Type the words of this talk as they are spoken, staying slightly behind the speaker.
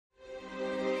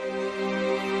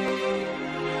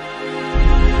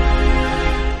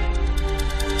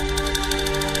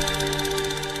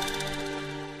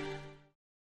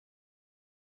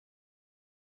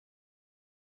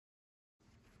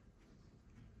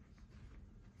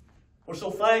We're so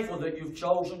thankful that you've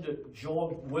chosen to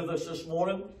join with us this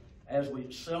morning as we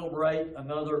celebrate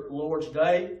another Lord's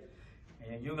Day.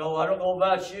 And you know, I don't know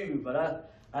about you,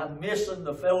 but I'm missing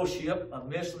the fellowship. I'm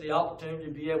missing the opportunity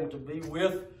to be able to be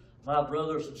with my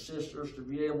brothers and sisters, to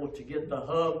be able to get the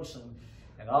hugs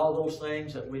and all those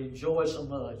things that we enjoy so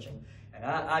much. And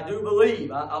I do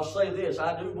believe, I'll say this,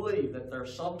 I do believe that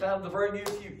there's sometime in the very near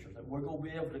future that we're going to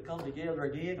be able to come together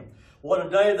again. And what a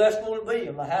day that's going to be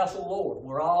in the house of the Lord.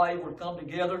 We're all able to come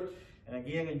together and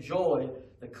again enjoy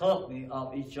the company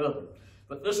of each other.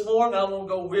 But this morning I want to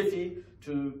go with you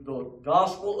to the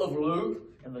Gospel of Luke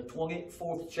in the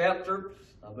 24th chapter,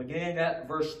 beginning at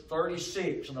verse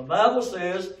 36. And the Bible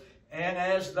says, "And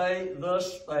as they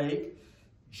thus spake,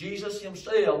 Jesus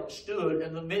himself stood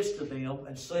in the midst of them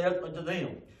and said unto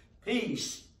them,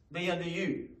 Peace be unto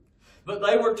you. But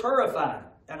they were terrified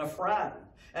and affrighted,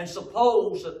 and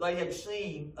supposed that they had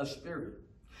seen a spirit.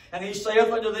 And he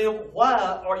saith unto them,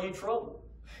 Why are you troubled?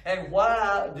 And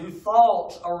why do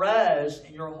thoughts arise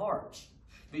in your hearts?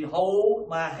 Behold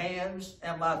my hands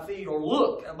and my feet, or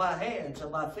look at my hands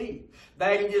and my feet,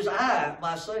 that it is I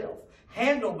myself.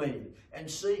 Handle me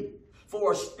and see.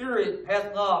 For a spirit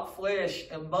hath not flesh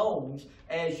and bones,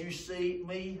 as you see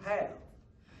me have.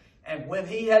 And when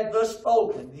he had thus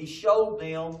spoken, he showed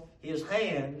them his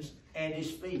hands and his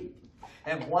feet.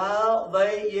 And while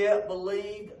they yet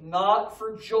believed not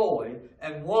for joy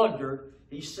and wondered,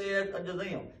 he said unto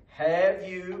them, Have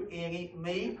you any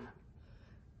meat?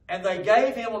 And they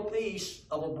gave him a piece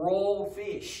of a broiled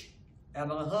fish and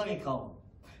a honeycomb.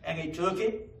 And he took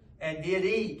it and did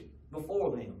eat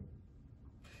before them.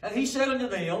 And he said unto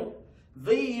them,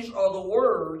 These are the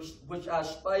words which I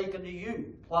spake unto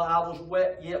you while I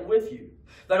was yet with you,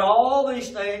 that all these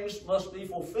things must be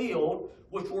fulfilled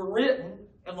which were written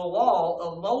in the law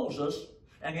of Moses,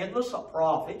 and in the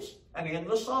prophets, and in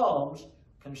the Psalms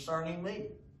concerning me.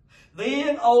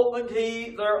 Then opened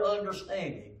he their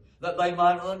understanding, that they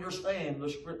might understand the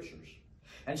Scriptures.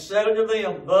 And said unto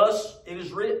them, Thus it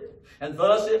is written, and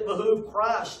thus it behooved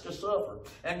Christ to suffer,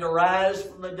 and to rise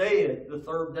from the dead the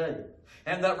third day,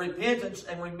 and that repentance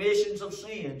and remissions of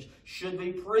sins should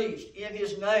be preached in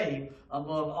his name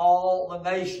among all the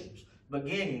nations,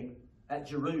 beginning at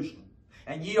Jerusalem.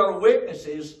 And ye are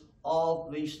witnesses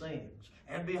of these things.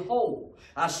 And behold,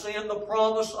 I send the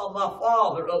promise of my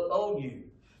Father upon you.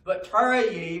 But tarry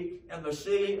ye in the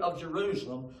city of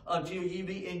Jerusalem until ye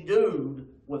be endued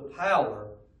with power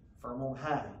from on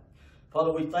high.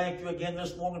 Father, we thank you again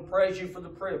this morning. Praise you for the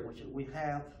privilege that we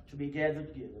have to be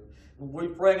gathered together. And we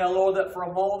pray now, Lord, that for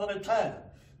a moment in time,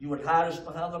 you would hide us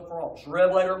behind the cross,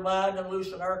 revelate our mind and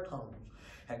loosen our tongues.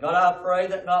 And God, I pray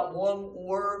that not one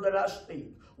word that I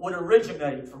speak would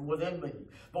originate from within me,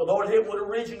 but Lord, it would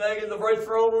originate in the very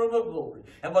throne room of glory.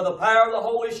 And by the power of the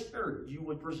Holy Spirit, you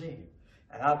would present it.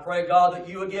 And I pray, God, that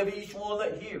you would give each one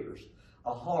that hears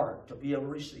a heart to be able to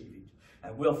receive it.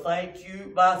 And we'll thank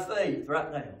you by faith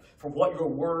right now for what your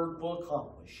word will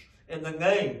accomplish. In the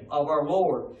name of our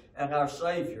Lord and our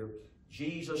Savior,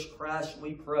 Jesus Christ,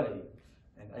 we pray.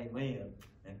 And amen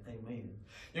and amen.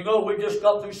 You know, we just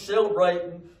got through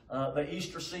celebrating the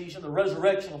Easter season, the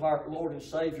resurrection of our Lord and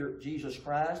Savior, Jesus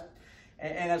Christ.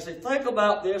 And as I think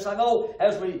about this, I know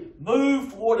as we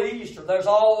move toward Easter, there's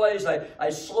always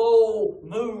a slow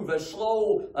move, a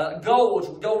slow go as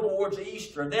we go towards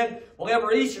Easter. And then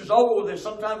whenever Easter's over with us,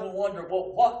 sometimes we wonder,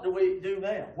 well, what do we do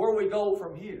now? Where do we go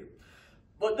from here?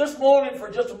 But this morning, for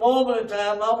just a moment in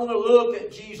time, I want to look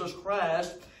at Jesus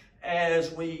Christ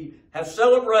as we have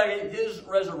celebrated his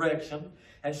resurrection.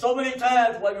 And so many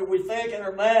times, maybe we think in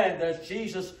our mind that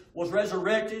Jesus was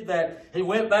resurrected, that he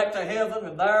went back to heaven,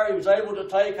 and there he was able to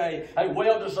take a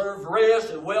well-deserved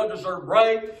rest, a well-deserved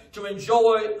break, to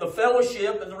enjoy the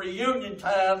fellowship and the reunion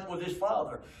time with his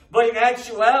Father. But in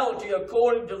actuality,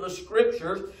 according to the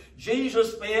Scriptures,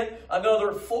 Jesus spent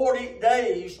another 40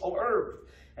 days on earth.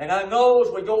 And I know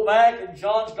as we go back in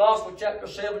John's Gospel, chapter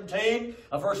 17,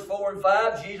 verse 4 and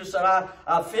 5, Jesus said,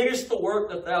 I finished the work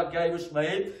that thou gavest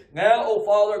me. Now, O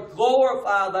Father,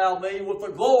 glorify thou me with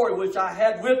the glory which I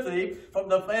had with thee from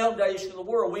the foundation of the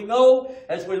world. We know,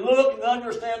 as we look and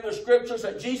understand the Scriptures,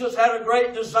 that Jesus had a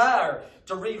great desire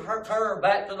to return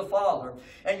back to the Father.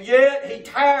 And yet, he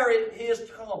tarried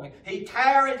his coming. He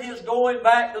tarried his going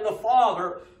back to the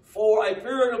Father for a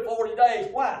period of 40 days.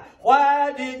 Why?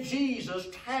 Why did Jesus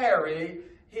tarry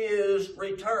his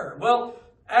return? Well,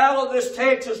 out of this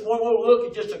text this morning, we'll look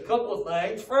at just a couple of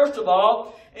things. First of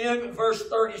all, in verse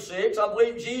 36, I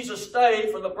believe Jesus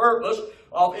stayed for the purpose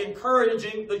of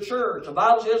encouraging the church. The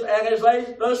Bible says, and as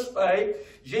they thus spake,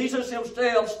 Jesus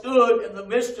himself stood in the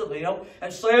midst of them,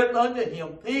 and said unto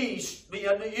him, Peace be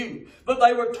unto you. But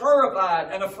they were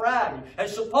terrified and affrighted, and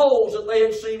supposed that they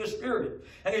had seen a spirit.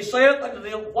 And he saith unto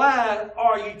them, Why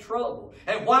are ye troubled?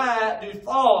 And why do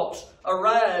thoughts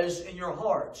arise in your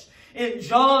hearts? In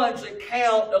John's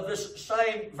account of this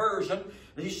same version,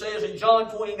 he says in John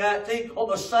 20:19, on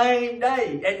the same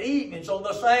day, at evening, so on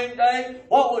the same day,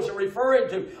 what was it referring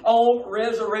to? On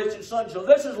Resurrection Sunday. So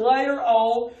this is later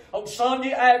on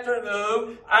Sunday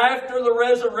afternoon, after the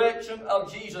resurrection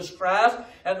of Jesus Christ.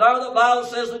 And there the Bible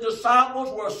says the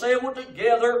disciples were assembled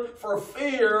together for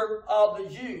fear of the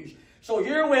Jews. So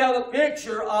here we have a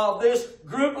picture of this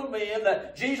group of men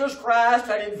that Jesus Christ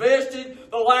had invested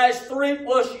the last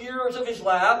 3+ years of his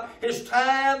life, his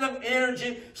time and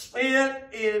energy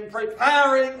spent in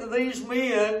preparing these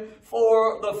men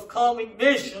for the coming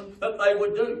mission that they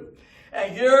would do.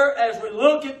 And here, as we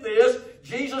look at this,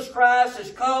 Jesus Christ is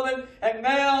coming, and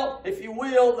now, if you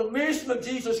will, the mission of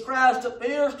Jesus Christ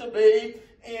appears to be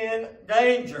in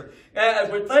danger. Now,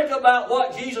 as we think about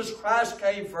what Jesus Christ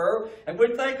came for, and we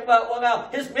think about, well, now,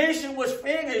 his mission was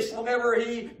finished whenever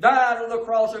he died on the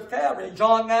cross of Calvary. In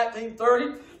John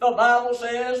 19:30, the Bible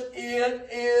says, it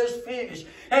is finished.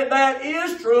 And that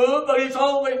is true, but it's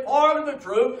only part of the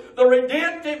truth. The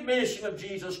redemptive mission of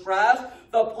Jesus Christ,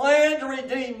 the plan to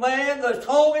redeem man, the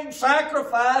atoning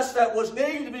sacrifice that was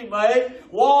needed to be made,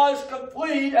 was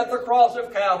complete at the cross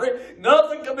of Calvary.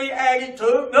 Nothing can be added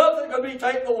to, nothing can be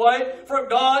taken away from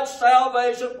God's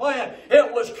salvation plan.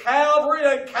 It was Calvary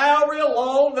and Calvary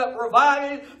alone that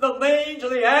provided the means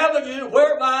and the avenue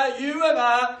whereby you and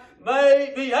I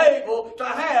may be able to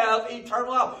have eternal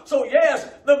life. So yes,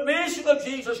 the mission of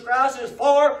Jesus Christ, as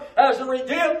far as the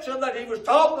redemption that he was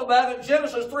talking about in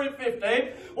Genesis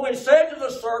 3:15, when he said to the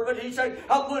serpent, he said,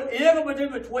 I'll put enmity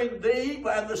between thee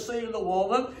and the seed of the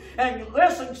woman. And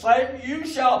listen, Satan, you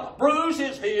shall bruise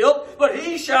his heel, but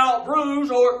he shall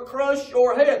bruise or crush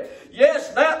your head. Yes,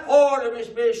 that part of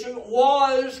his mission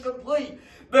was complete.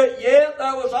 But yet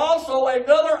there was also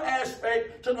another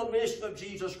aspect to the mission of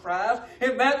Jesus Christ.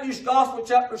 In Matthew's Gospel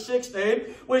chapter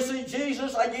 16, we see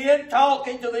Jesus again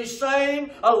talking to these same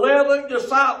 11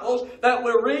 disciples that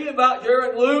we're reading about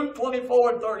here in Luke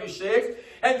 24:36.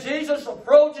 And Jesus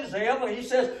approaches them and he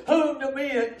says, Whom do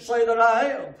men say that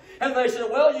I am? And they said,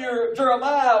 Well, you're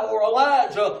Jeremiah or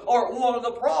Elijah or one of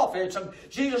the prophets. And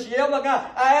Jesus yelled,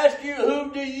 I ask you,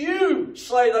 whom do you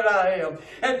say that I am?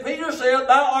 And Peter said,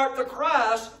 Thou art the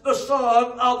Christ, the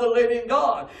Son of the living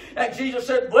God. And Jesus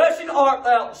said, Blessed art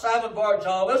thou, Simon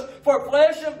Bar-Jonas, for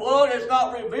flesh and blood has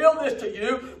not revealed this to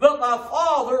you, but my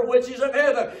Father which is in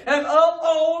heaven. And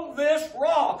upon this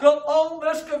rock, upon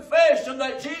this confession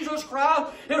that Jesus Christ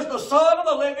is the Son of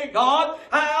the living God,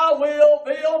 I will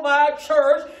build my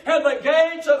church, and the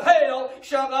gates of hell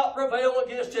shall not prevail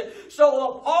against it.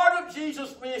 So a part of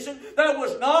Jesus' mission that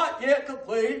was not yet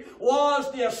complete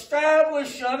was the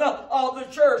establishment of the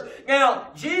church. Now,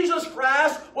 Jesus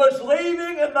Christ was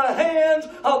leaving in the hands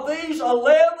of these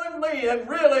 11 men,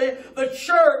 really, the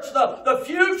church, the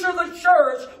future of the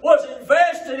church was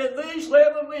invested in these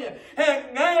 11 men.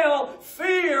 And now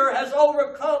fear has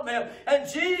overcome them, and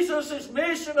Jesus'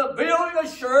 mission of building a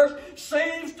church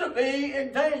seems to be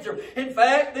in danger. In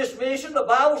fact, this mission, the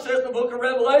Bible says in the book of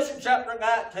Revelation chapter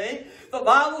 19, the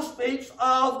Bible speaks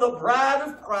of the bride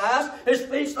of Christ. It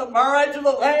speaks the marriage of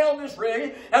the Lamb is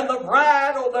ready, and the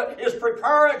bride is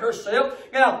preparing herself.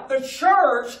 Now, the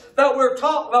church that we're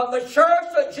talking about, the church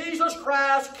that Jesus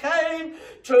Christ came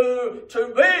to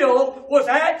build, was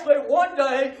actually one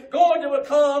day going to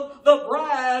become the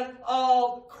bride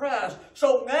of Christ.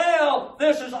 So now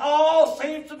this is all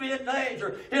seems to be in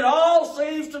danger. It all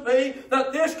seems to be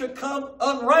that this could come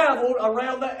unraveled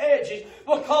around the edges,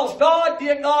 because God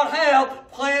did not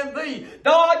have plan B.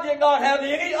 God did not have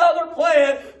any other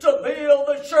plan to build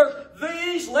the church.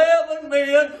 These 11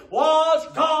 men was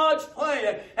God's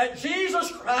plan. And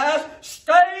Jesus Christ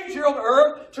stayed here on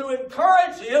earth to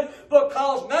encourage him,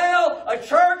 because now a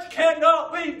church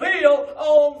cannot be built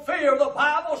on fear. The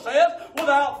Bible says,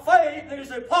 without faith it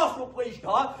is impossible to please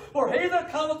God. For he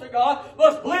that cometh to God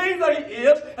must believe that he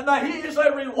is, and that he is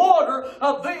a rewarder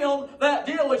of them that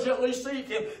diligently seek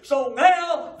him. So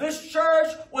now this church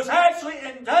was actually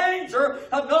in danger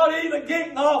of not even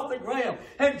getting off the ground.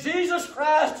 And Jesus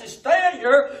Christ is standing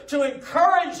Savior to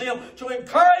encourage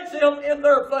them in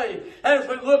their faith. As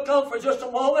we look on for just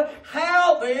a moment,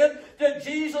 how then did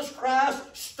Jesus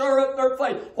Christ stir up their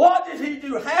faith? What did He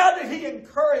do? How did He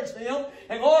encourage them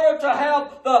in order to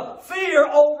have the fear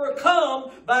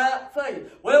overcome by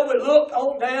faith? Well, we look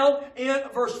on down in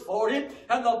verse 40,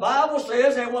 and the Bible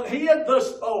says, and when He had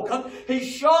thus spoken, He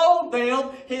showed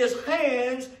them His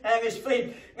hands and His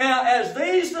feet. Now, as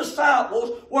these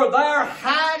disciples were there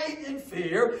hiding in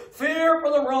fear for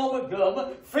the Roman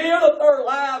government, fear that their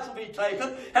lives would be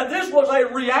taken, and this was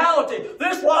a reality.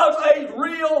 This was a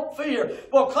real fear,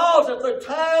 because at the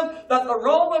time that the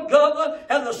Roman government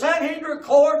and the Sanhedrin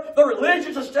court, the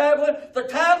religious establishment, the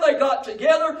time they got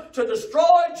together to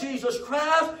destroy Jesus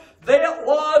Christ, there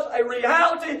was a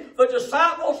reality. The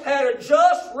disciples had a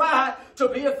just right to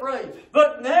be afraid.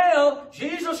 But now,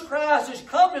 Jesus Christ is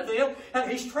come to them, and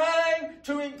He's trying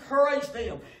to encourage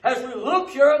them. As we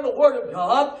look here in the Word of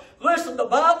God, listen, the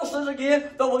Bible says again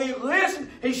that when He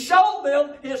listened, He showed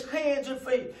them His hands and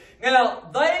feet. Now,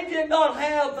 they did not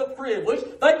have the privilege,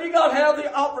 they did not have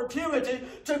the opportunity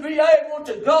to be able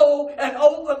to go and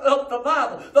open up the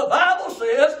Bible. The Bible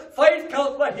says, faith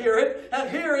comes by hearing, and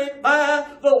hearing by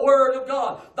the Word of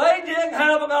God. They didn't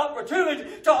have an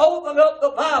opportunity to open up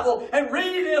the Bible and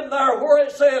read in there where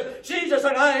it says, Jesus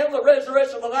said, I am the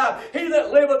resurrection of the life. He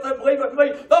that liveth and believeth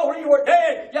me, though he were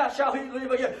dead, yet shall he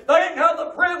live again. They didn't have the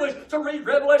privilege to read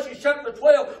Revelation chapter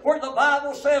 12, where the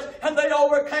Bible says, and they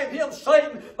overcame him,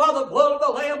 Satan, by the blood of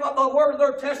the Lamb, by the word of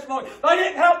their testimony. They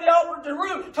didn't have the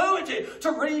opportunity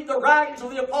to read the writings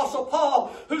of the Apostle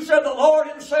Paul, who said, the Lord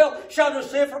Himself shall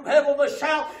descend from heaven with a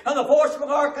shout, and the voice of an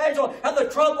archangel, and the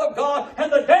trump of God, and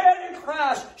the dead in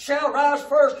Christ shall rise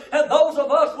first, and those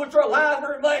of us which are alive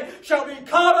and remain shall be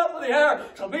caught up in the air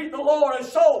to meet the Lord, and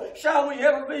so shall we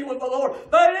ever be with the Lord.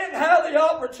 They didn't have the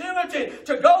opportunity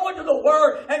to go into the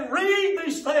Word and read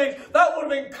these things that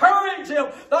would encourage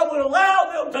them, that would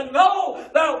allow them to know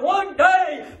that one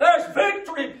day there's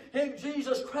victory in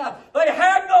Jesus Christ. They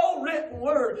had no written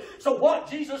Word. So what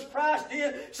Jesus Christ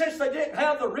did, since they didn't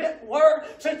have the written Word,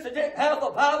 since they didn't have the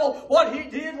Bible, what He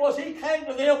did was He came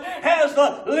to them as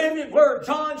the living Word.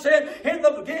 John said, in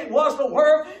the beginning was the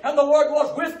Word, and the Word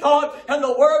was with God, and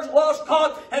the Word was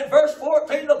God. And verse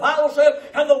 14, the Bible said,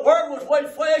 and the Word was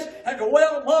made flesh, and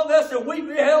dwelt among us, and we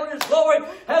beheld His glory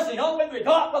as the only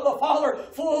begotten of the Father,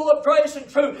 full of grace and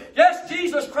truth. Yes,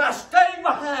 Jesus Christ stayed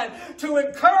behind to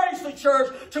encourage the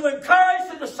church, to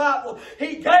encourage the disciples.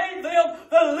 He gave them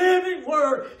the living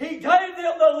Word. He gave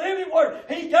them the living Word.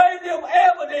 He gave them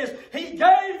evidence. He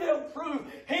gave them proof.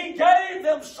 He gave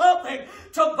them something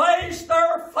to base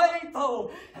their faith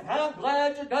on. And I'm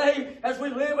glad today, as we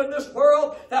live in this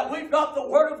world, that we've got the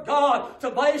Word of God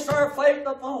to base our faith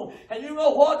upon. And you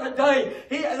know what? Today,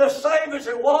 the same as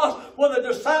it was when the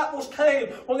disciples came,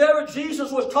 whenever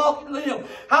Jesus was talking to them.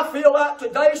 I feel like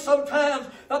today sometimes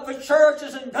that the church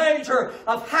is in danger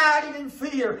of hiding in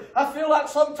fear. I feel like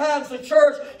sometimes the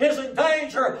church is in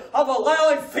danger of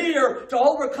allowing fear to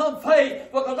overcome faith.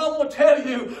 Because I'm going to tell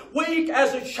you, we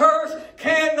as a church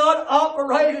cannot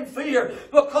operate in fear.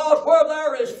 Because where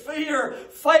there is fear,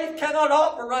 faith cannot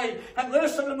operate. And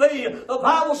listen to me, the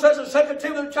Bible says in 2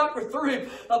 Timothy chapter 3,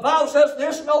 the Bible says,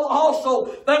 this know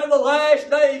also, that in the last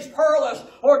days perilous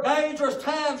or dangerous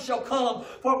times shall come.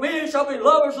 For men shall be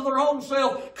lovers of their own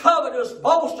self, covetous,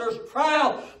 boasters,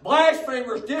 proud,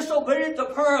 blasphemers, disobedient to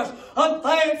parents,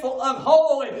 unthankful,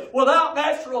 unholy, without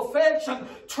natural affection,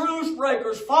 truce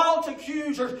breakers, false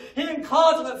accusers,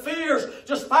 incontinent, fierce,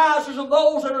 despisers of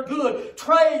those that are good,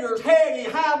 traitors, heady,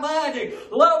 high-minded,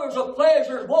 lovers of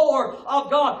pleasures more of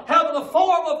God, having the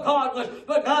form of godliness,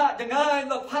 but not denying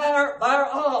the power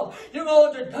thereof. You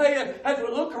know, today, as we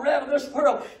look around in this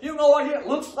world, you know what? It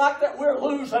looks like that we're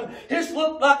losing. It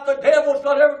looks like the devil's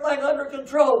got everything under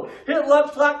control. It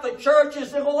looks like the church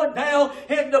is going down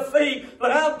in defeat.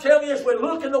 But I'm telling you, as we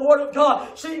look in the Word of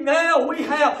God, see, now we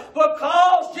have,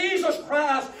 because Jesus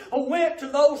Christ went to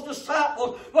those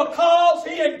disciples, because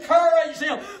He encouraged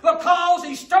them, because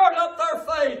He stirred up their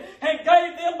faith and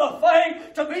gave them the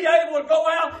faith to be able to go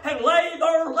out and lay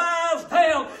their lives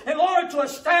down in order to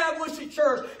establish the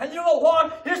church. And you know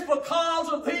what? It's because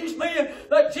of these men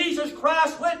that Jesus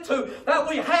Christ went to that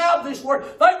we have this Word.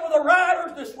 They were the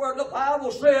writers of this word. The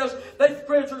Bible says that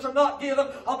scriptures are not given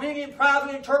of any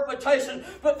private interpretation,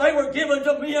 but they were given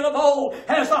to men of old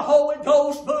as the Holy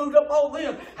Ghost moved upon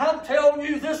them. I'm telling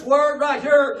you, this word right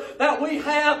here that we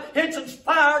have, it's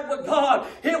inspired by God.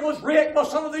 It was written by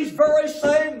some of these very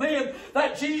same men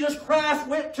that Jesus Christ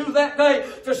went to that day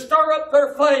to stir up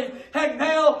their faith. And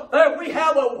now that we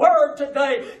have a word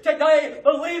today. Today,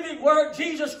 the living word,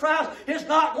 Jesus Christ, is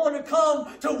not going to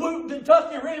come to Wooten,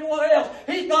 Kentucky or anyone else.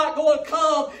 He's not going to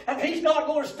come and He's not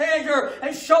going to stand here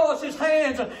and show us His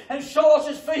hands and show us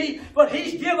His feet. But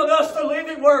He's given us the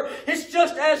living word. It's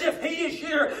just as if He is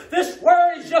here. This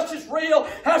word is just as real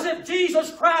as if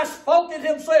Jesus Christ spoke it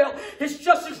Himself. It's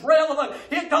just as relevant.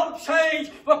 It don't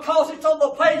change because it's on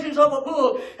the pages of a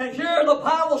book. And here the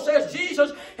Bible says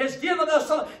Jesus has given us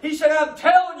something. He said, I'm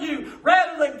telling you,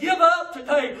 rather than give up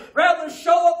today, rather than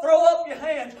show up, throw up your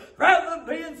hands, rather than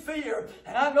be in fear.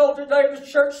 And I know today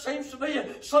this church seems to be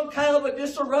in some kind of a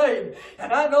disarray.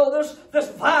 And I know this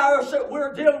virus that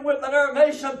we're dealing with in our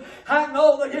nation, I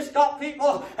know that it's got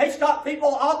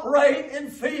people operating in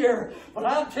fear. But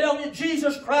I'm telling you,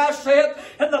 Jesus Christ said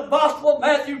in the Gospel of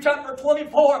Matthew chapter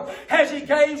 24, as He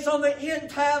gave some of the end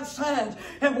time signs.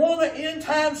 And one of the end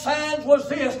time signs was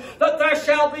this, that there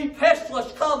shall be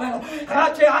pestilence coming. And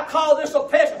I tell you, I call this a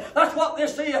pestilence. That's what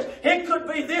this is. It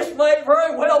could be, this may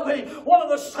very well be one of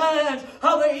the signs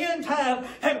of the end time.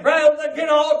 And rather than get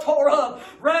all tore up,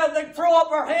 rather than throw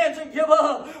up our hands and give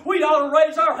up, we ought to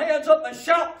raise our hands up and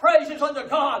shout praises unto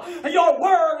God. And your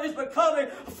word is becoming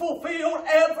fulfilled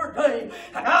every day.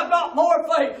 And I've got more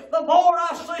faith. The more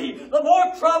I see, the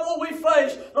more trouble we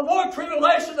face, the more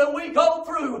tribulation that we go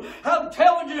through. I'm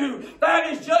telling you,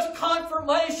 that is just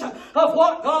confirmation of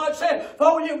what God said.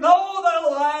 For you know that in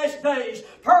the last days,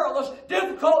 perilous,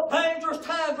 difficult, dangerous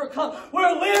times are coming.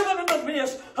 We're living in the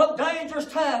midst of dangerous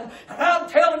times. And I'm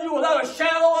telling you, without a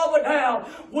shadow of a doubt,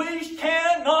 we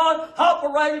cannot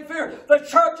operate in fear. The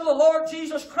church of the Lord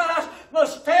Jesus Christ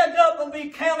must stand up and be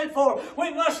counted for.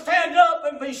 We must stand up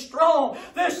and be strong.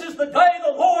 This is the day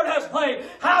the Lord has made.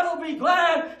 I will be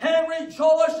glad and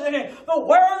rejoice in it. The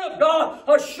Word of God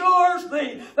assures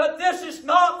me that this is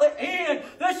not the end.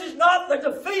 This is not the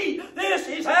defeat. This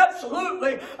is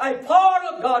absolutely a part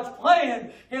of God's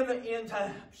plan in the end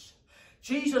times.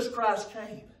 Jesus Christ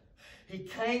came. He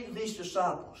came to these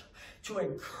disciples to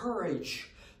encourage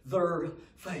their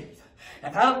faith.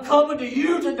 And I'm coming to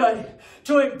you today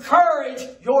to encourage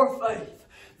your faith.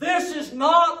 This is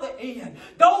not the end.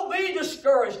 Don't be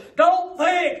discouraged. Don't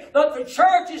think that the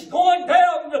church is going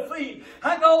down in defeat.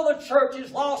 I know the church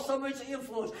has lost some of its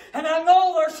influence. And I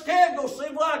know there's scandals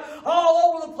seem like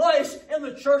all over the place in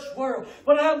the church world.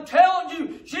 But I'm telling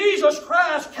you, Jesus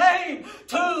Christ came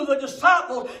to the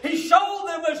disciples. He showed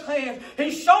them His hands. He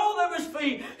showed them His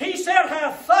feet. He said,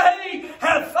 have faith,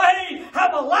 have faith,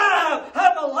 have alive,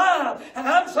 have alive. And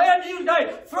I'm saying to you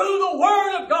today, through the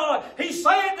Word of God, He's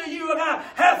saying to you and I,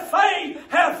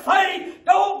 have faith,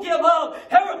 don't give up.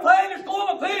 Everything is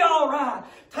going to be all right.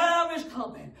 Time is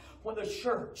coming when the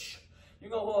church, you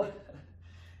know what?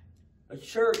 The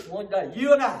church one day,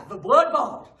 you and I, the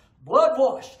blood-bought,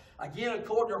 blood-washed, again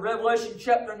according to Revelation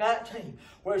chapter 19,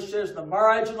 where it says the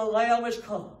marriage of the Lamb is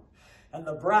come, and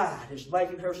the bride is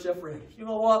making herself ready. You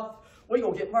know what? We're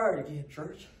going to get married again,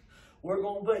 church. We're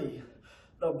going to be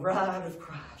the bride of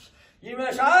Christ. You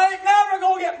may say, I ain't never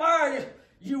going to get married.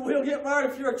 You will get married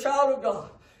if you're a child of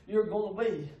God. You're going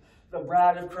to be the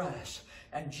bride of Christ.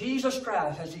 And Jesus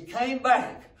Christ, as He came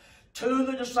back to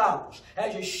the disciples,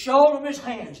 as He showed them His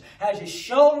hands, as He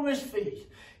showed them His feet,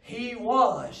 He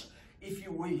was, if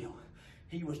you will,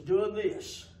 He was doing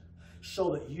this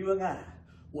so that you and I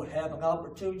would have an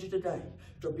opportunity today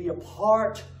to be a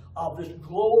part of this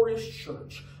glorious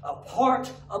church, a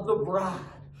part of the bride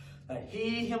that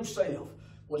He Himself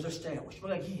was established.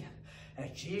 But again, as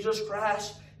Jesus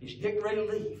Christ is getting ready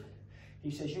to leave,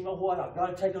 He says, you know what? I've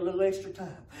got to take a little extra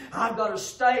time. I've got to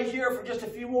stay here for just a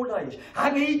few more days. I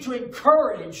need to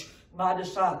encourage my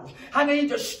disciples. I need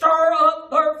to stir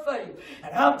up their faith.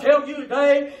 And I'm telling you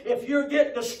today, if you're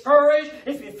getting discouraged,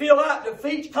 if you feel like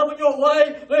defeat's coming your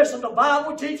way, listen, the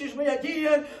Bible teaches me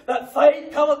again that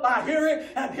faith cometh by hearing,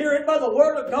 and hearing by the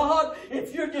Word of God.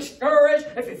 If you're discouraged,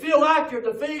 if you feel like you're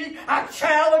defeated, I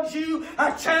challenge you,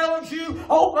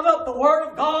 open up the Word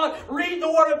of God, read the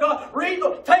Word of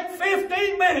God, take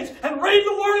 15 minutes and read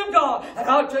the Word of God. And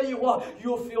I'll tell you what,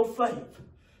 you'll feel faith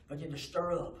begin to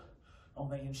stir up on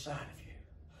the inside of you.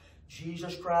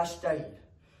 Jesus Christ stayed.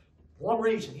 One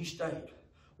reason He stayed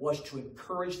was to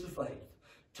encourage the faith,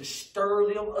 to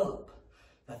stir them up,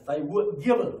 that they wouldn't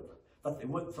give up, that they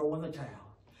wouldn't throw in the towel.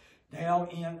 Down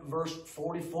in verse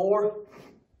 44,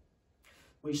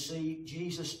 we see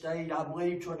Jesus stayed, I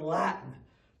believe, to enlighten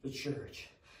the church.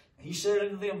 He said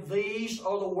unto them, These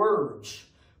are the words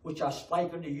which I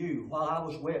spake unto you while I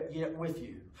was yet with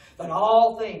you, that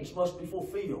all things must be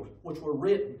fulfilled which were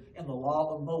written in the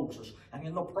law of Moses, and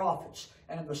in the prophets,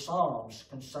 and in the Psalms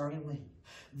concerning me.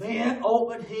 Then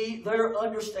opened he their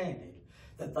understanding,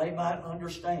 that they might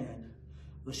understand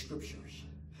the Scriptures.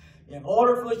 In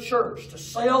order for the church to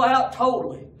sell out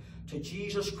totally to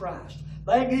Jesus Christ,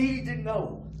 they needed to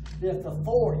know that the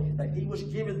authority that He was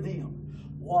giving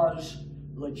them was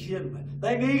legitimate.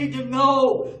 They needed to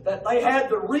know that they had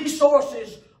the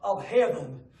resources of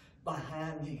heaven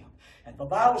behind them. And the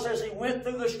Bible says He went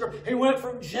through the Scripture. He went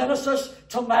from Genesis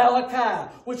to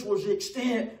Malachi, which was the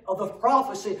extent of the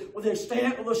prophecy, with the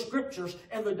extent of the Scriptures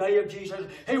in the day of Jesus.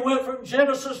 He went from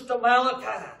Genesis to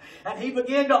Malachi, and He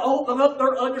began to open up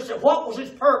their understanding. What was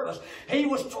His purpose? He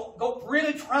was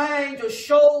really trying to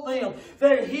show them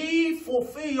that He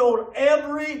fulfilled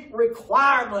every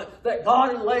requirement that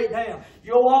God had laid down.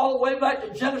 You go all the way back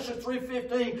to Genesis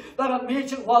 3:15 that I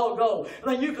mentioned a while ago.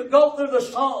 And then you could go through the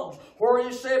Psalms where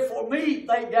He said, For meat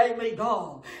they gave me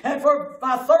gall, and for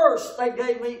my thirst they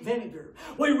gave me vinegar.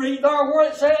 We read there where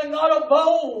it said, Not a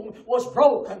bone was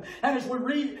broken. And as we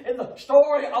read in the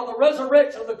story of the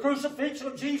resurrection, of the crucifixion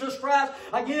of Jesus Christ,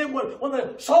 again, when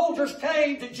the soldiers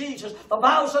came to Jesus, the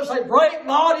Bible says they break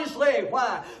not His leg.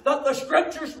 Why? That the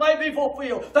Scriptures may be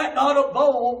fulfilled, that not a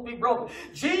bone be broken.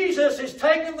 Jesus is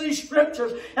taking these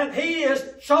Scriptures and He is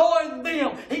showing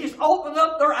them, He's opened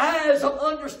up their eyes of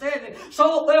understanding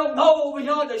so they'll know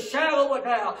beyond a shadow of a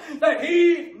doubt that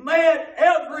He met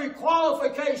every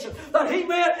qualification, that He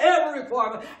met every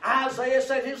requirement. Isaiah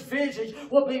said His visage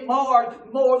would be marred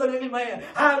more than any man.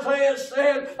 Isaiah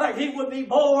said that He would be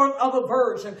born of a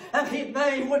virgin, and His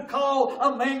name would call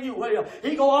Emmanuel.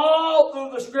 He go all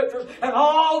through the Scriptures and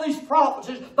all these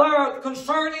prophecies there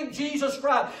concerning Jesus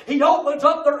Christ. He opens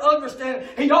up their understanding.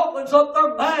 He opens up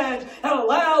their minds and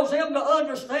allows them to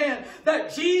understand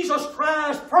that Jesus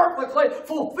Christ perfectly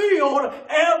fulfilled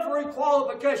every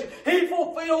qualification. He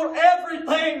fulfilled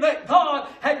everything that God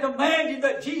had demanded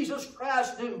that Jesus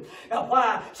Christ do. Now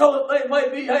why? So that they may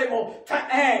be able to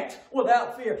act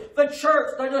without fear. The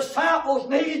church, the disciples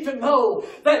needed to know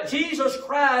that Jesus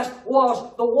Christ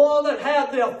was the one that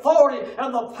had the authority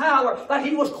and the power, that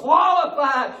He was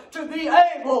qualified to be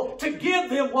able to give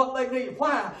them what they needed.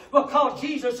 Why? Because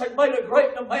Jesus had made a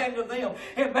great demand of them.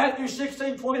 In Matthew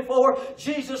 16:24,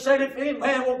 Jesus said, If any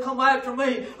man will come after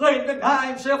me, let him deny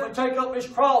himself and take up his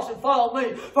cross and follow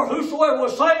me. For whosoever will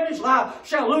save his life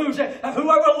shall lose it, and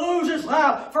whoever loses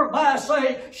life for my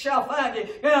sake shall find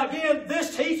it. Now again,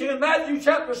 this teaching in Matthew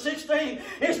chapter 16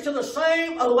 is to the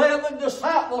same 11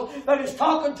 disciples that He's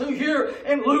talking to here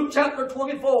in Luke chapter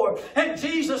 24. And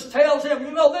Jesus tells them,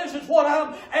 this is what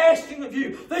I'm asking of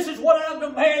you. This is what I'm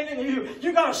demanding of you.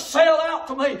 You got to sell out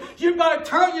to me. You got to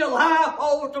turn your life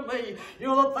over to me.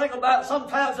 The thing about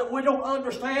sometimes that we don't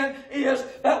understand is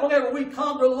that whenever we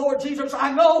come to the Lord Jesus,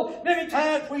 I know many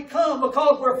times we come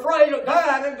because we're afraid of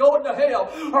dying and going to hell.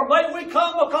 Or maybe we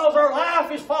come because our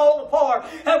life is falling apart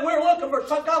and we're looking for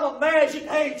some kind of magic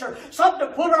answer, something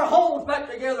to put our homes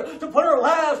back together, to put our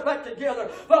lives back together.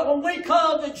 But when we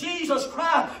come to Jesus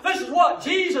Christ, this is what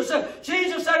Jesus said.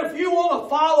 Jesus said, if you want to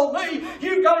follow me,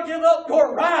 you've got to give up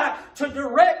your right to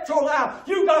direct your life.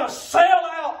 You've got to sell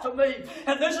out to me.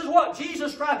 And this is what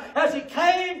Jesus Christ, as He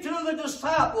came to the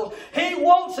disciples, He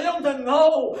wants them to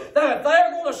know that if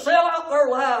they're going to sell out their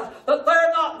lives, that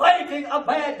they're not making a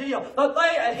bad deal.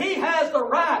 That He has the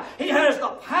right, He has the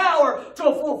power to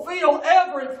fulfill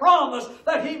every promise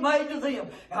that He made to them.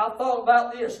 Now I thought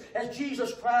about this as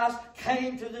Jesus Christ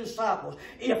came to the disciples.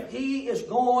 If He is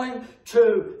going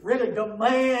to really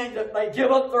demand that they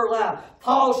give up their life,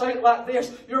 Paul said it like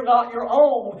this: you're not your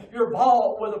own, you're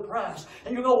bought with a price.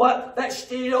 And you know what? That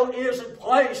still is in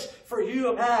place for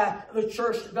you and I, the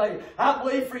church today. I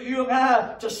believe for you and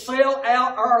I to sell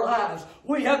out our lives,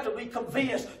 we have to be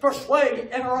convinced, persuaded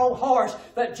in our own hearts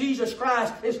that Jesus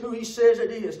Christ is who He says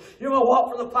it is. You know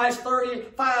what? For the past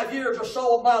 35 years or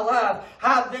so of my life,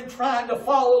 I've been trying to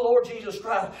follow the Lord Jesus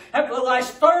Christ. And for the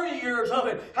last 30 years of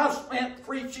it, I've spent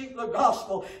preaching the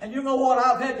gospel. And you know what?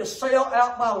 I've had to sell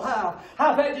out my life.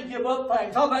 I've had to give up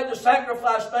things. I've had to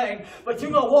sacrifice things. But you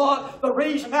know what? The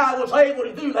reason I was able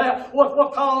to do that was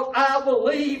because I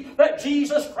believe that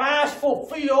Jesus Christ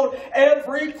fulfilled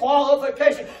every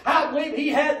qualification. I believe He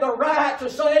had the right to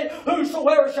say,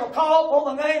 whosoever shall call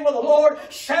on the name of the Lord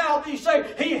shall be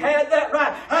saved. He had that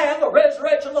right. I am the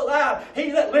resurrection of the life.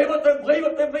 He that liveth and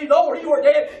believeth in me, though he were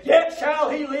dead, yet shall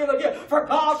he live again. For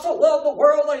God so loved the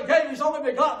world that He gave His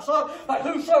only begotten Son, that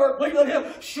whosoever believeth in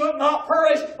Him should not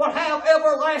perish, but have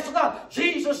everlasting life.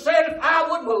 Jesus said, if I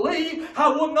would believe, I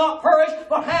would not perish,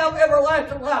 but have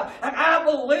everlasting life. And I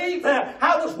believe that.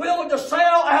 I was willing to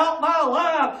sell out my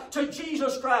life to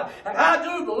Jesus Christ. And I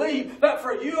do believe that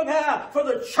for you and I, for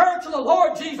the church of the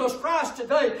Lord Jesus Christ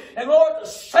today, in order to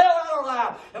sell out our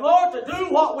life, in order to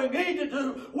do what we need to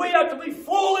do, we have to be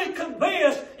fully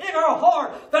convinced in our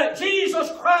heart that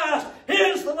Jesus Christ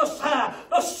is the Messiah,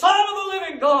 the Son of the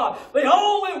living God, the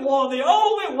only one, the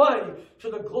only way to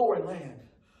the glory land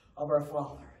of our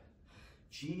Father.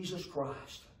 Jesus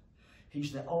Christ.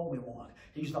 He's the only one.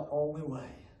 He's the only way.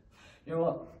 You know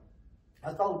what?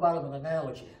 I thought about an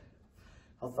analogy.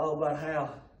 I thought about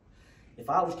how if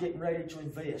I was getting ready to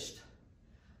invest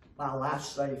my life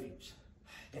savings,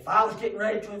 if I was getting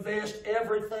ready to invest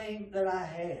everything that I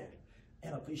had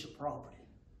in a piece of property,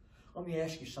 let me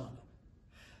ask you something.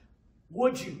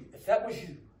 Would you, if that was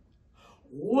you,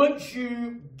 would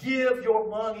you give your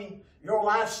money, your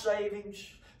life savings,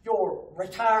 your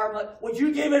retirement, would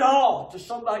you give it all to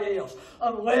somebody else?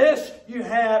 Unless you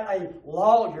had a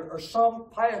lawyer or some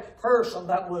person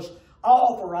that was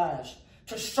authorized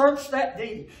to search that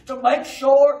deed, to make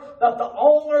sure that the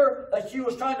owner that you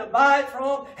was trying to buy it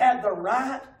from had the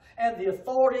right and the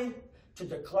authority to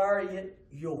declare it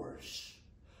yours.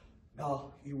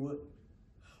 No, you wouldn't.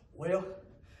 Well,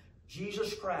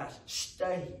 Jesus Christ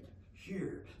stayed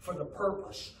here for the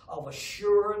purpose of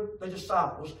assuring the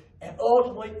disciples and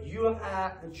ultimately you and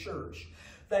I, the church,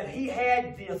 that He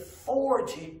had the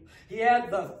authority, He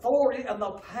had the authority and the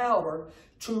power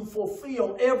to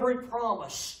fulfill every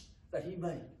promise that He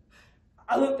made.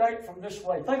 I looked at it from this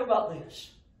way. Think about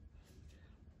this.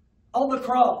 On the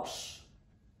cross,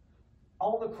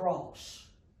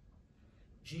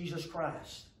 Jesus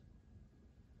Christ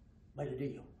made a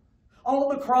deal.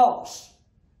 On the cross,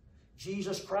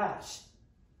 Jesus Christ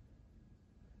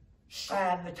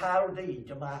signed the title deed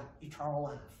to my eternal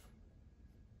life.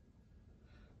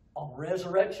 On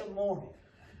resurrection morning,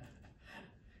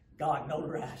 God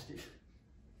notarized it.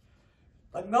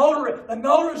 The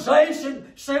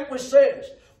notarization simply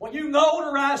says, when you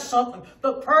notarize something,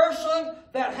 the person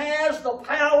that has the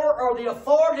power or the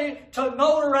authority to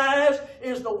notarize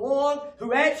is the one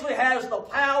who actually has the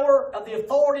power and the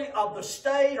authority of the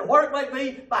state or what it may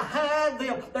be behind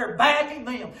them. They're backing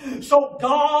them. So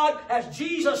God, as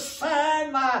Jesus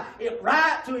signed my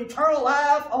right to eternal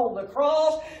life on the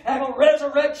cross, and on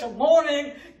resurrection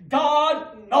morning,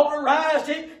 God notarized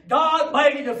it, God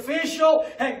made it official,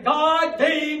 and God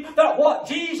deemed that what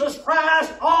Jesus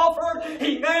Christ offered,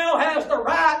 He now has the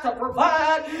right to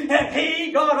provide. And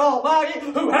He, God Almighty,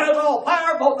 who has all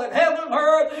power both in heaven and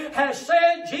earth, has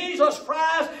said Jesus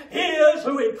Christ is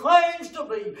who He claims to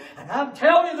be. And I'm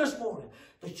telling you this morning,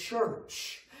 the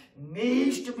church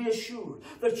needs to be assured.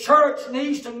 The church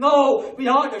needs to know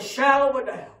beyond a shadow of a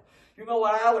doubt. You know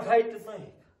what I would hate to think?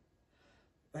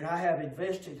 That I have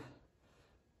invested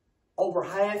over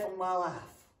half of my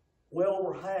life, well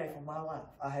over half of my life,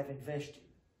 I have invested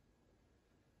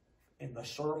in the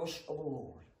service of the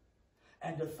Lord.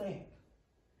 And to think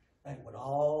that it would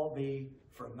all be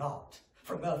for naught,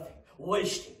 for nothing,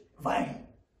 wasted, vain.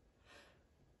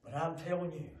 But I'm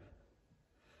telling you,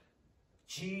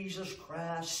 Jesus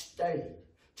Christ stayed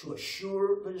to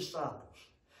assure the disciples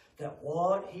that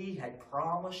what He had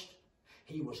promised,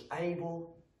 He was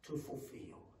able to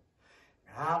fulfill.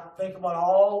 Now, I think about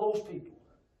all those people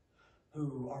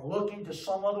who are looking to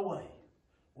some other way,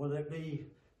 whether it be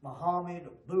Muhammad,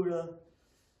 Buddha,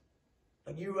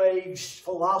 the New Age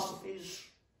philosophies,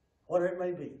 whatever it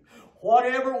may be.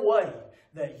 Whatever way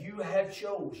that you have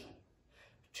chosen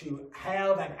to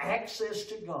have an access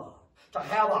to God, to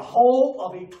have a hope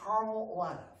of eternal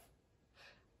life,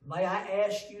 may I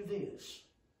ask you this?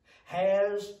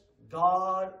 Has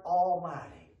God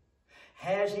Almighty,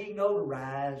 has He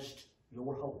notarized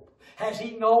your hope? Has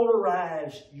He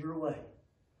notarized your way?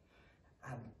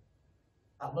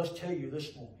 I must tell you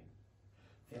this morning,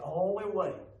 the only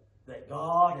way that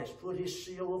God has put His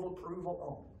seal of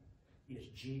approval on is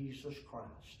Jesus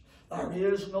Christ. There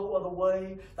is no other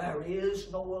way. There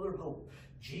is no other hope.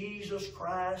 Jesus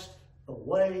Christ, the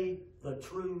way, the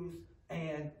truth,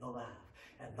 and the life.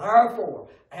 And therefore,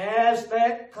 as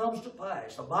that comes to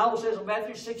pass, the Bible says in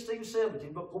Matthew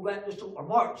 16:17, but go back just to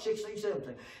Mark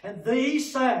 16:17, and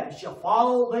these signs shall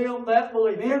follow them that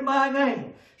believe. In my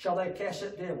name shall they cast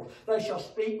out devils. They shall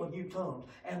speak with new tongues,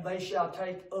 and they shall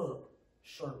take up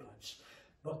serpents.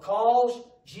 Because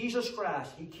Jesus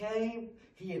Christ, He came,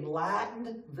 He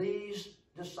enlightened these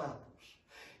disciples.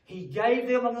 He gave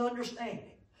them an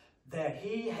understanding that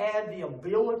He had the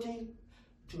ability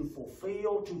to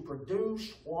fulfill, to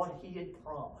produce what He had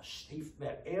promised. He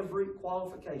met every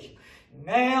qualification.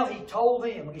 Now He told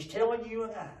them, and He's telling you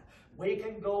and I, we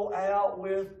can go out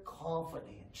with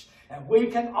confidence. And we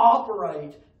can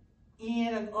operate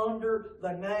in and under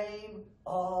the name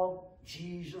of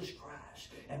Jesus Christ.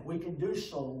 And we can do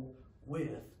so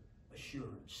with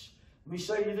assurance. Let me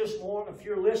say to you this morning, if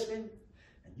you're listening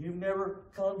and you've never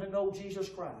come to know Jesus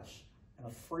Christ,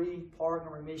 and a free pardon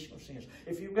and remission of sins.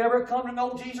 If you've never come to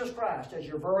know Jesus Christ as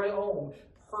your very own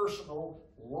personal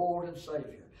Lord and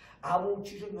Savior, I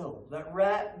want you to know that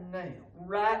right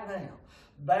now,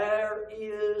 there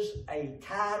is a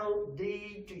title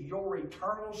deed to your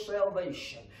eternal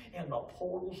salvation in the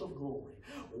portals of glory,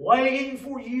 waiting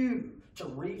for you to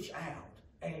reach out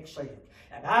and accept.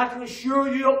 And I can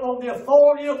assure you upon the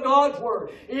authority of God's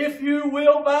Word, if you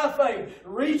will by faith,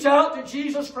 reach out to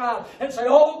Jesus Christ and say,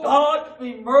 oh God,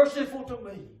 be merciful to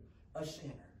me, a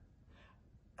sinner.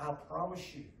 I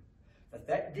promise you that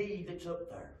that deed that's up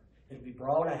there, it'll be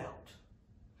brought out.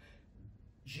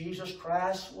 Jesus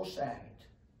Christ will sign it.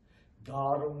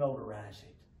 God will notarize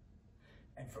it.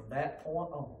 And from that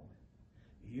point on,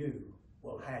 you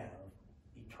will have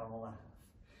eternal life.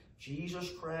 Jesus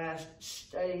Christ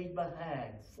stayed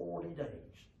behind 40 days.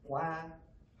 Why?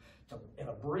 In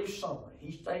a brief summary,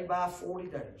 He stayed by 40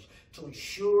 days to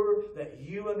ensure that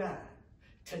you and I,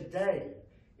 today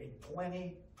in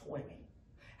 2020,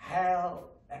 have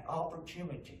an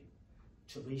opportunity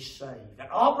to be saved, an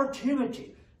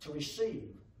opportunity to receive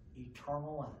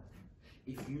eternal life.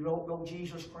 If you don't know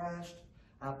Jesus Christ,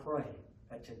 I pray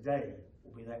that today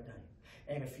will be that day.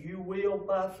 And if you will,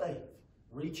 by faith,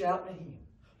 reach out to Him,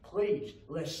 please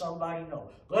let somebody know.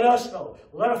 Let us know.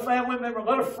 Let a family member,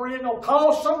 let a friend know.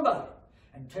 Call somebody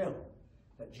and tell them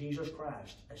that Jesus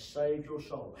Christ has saved your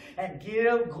soul. And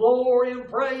give glory and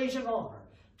praise and honor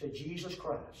to Jesus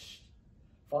Christ.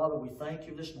 Father, we thank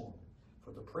You this morning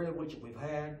for the privilege that we've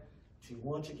had to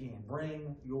once again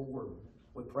bring Your Word.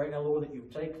 We pray now, Lord, that You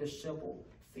take this simple,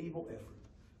 feeble effort,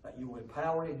 that You will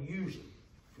empower it and use it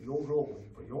for Your glory,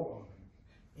 for Your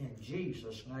honor. In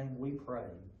Jesus' name we pray.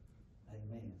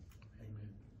 Amen.